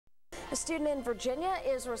A student in Virginia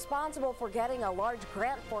is responsible for getting a large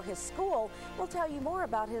grant for his school. We'll tell you more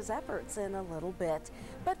about his efforts in a little bit.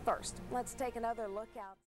 But first, let's take another look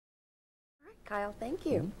out. All right, Kyle, thank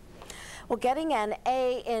you. Well, getting an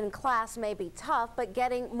A in class may be tough, but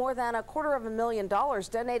getting more than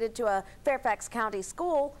 $250,000 donated to a Fairfax County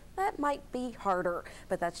school, that might be harder.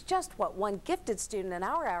 But that's just what one gifted student in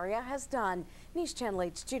our area has done. News Channel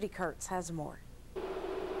 8's Judy Kurtz has more.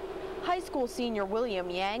 High school senior William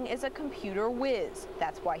Yang is a computer whiz.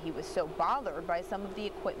 That's why he was so bothered by some of the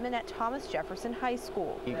equipment at Thomas Jefferson High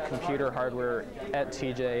School. Computer hardware at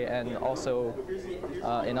TJ and also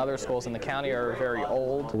in other schools in the county are very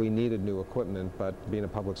old. We needed new equipment, but being a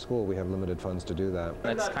public school, we have limited funds to do that.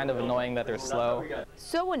 It's kind of annoying that they're slow.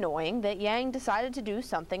 So annoying that Yang decided to do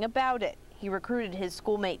something about it. He recruited his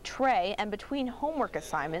schoolmate Trey, and between homework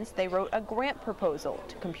assignments, they wrote a grant proposal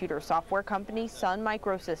to computer software company Sun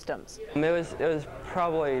Microsystems. It was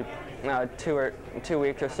probably 2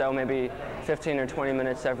 weeks or so, maybe 15 or 20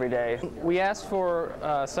 minutes every day. We asked for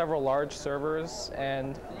several large servers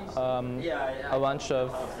and a bunch of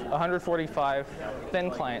 145 thin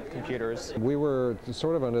client computers. We were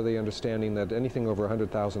sort of under the understanding that anything over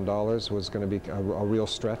 $100,000 was going to be a real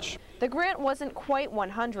stretch. The grant wasn't quite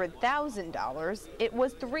 $100,000, it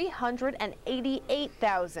was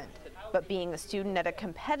 $388,000. But being a student at a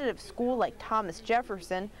competitive school like Thomas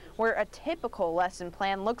Jefferson, where a typical lesson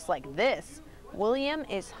plan looks like this, William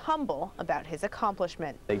is humble about his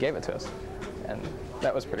accomplishment. They gave it to us, and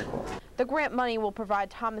that was pretty cool. The grant money will provide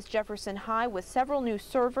Thomas Jefferson High with several new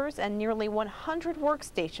servers and nearly 100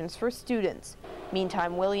 workstations for students.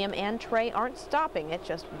 Meantime, William and Trey aren't stopping at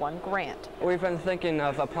just one grant. We've been thinking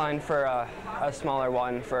of applying for a smaller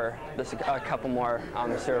one for a couple more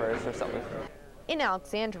servers or something. In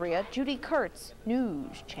Alexandria, Judy Kurtz,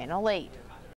 News Channel 8.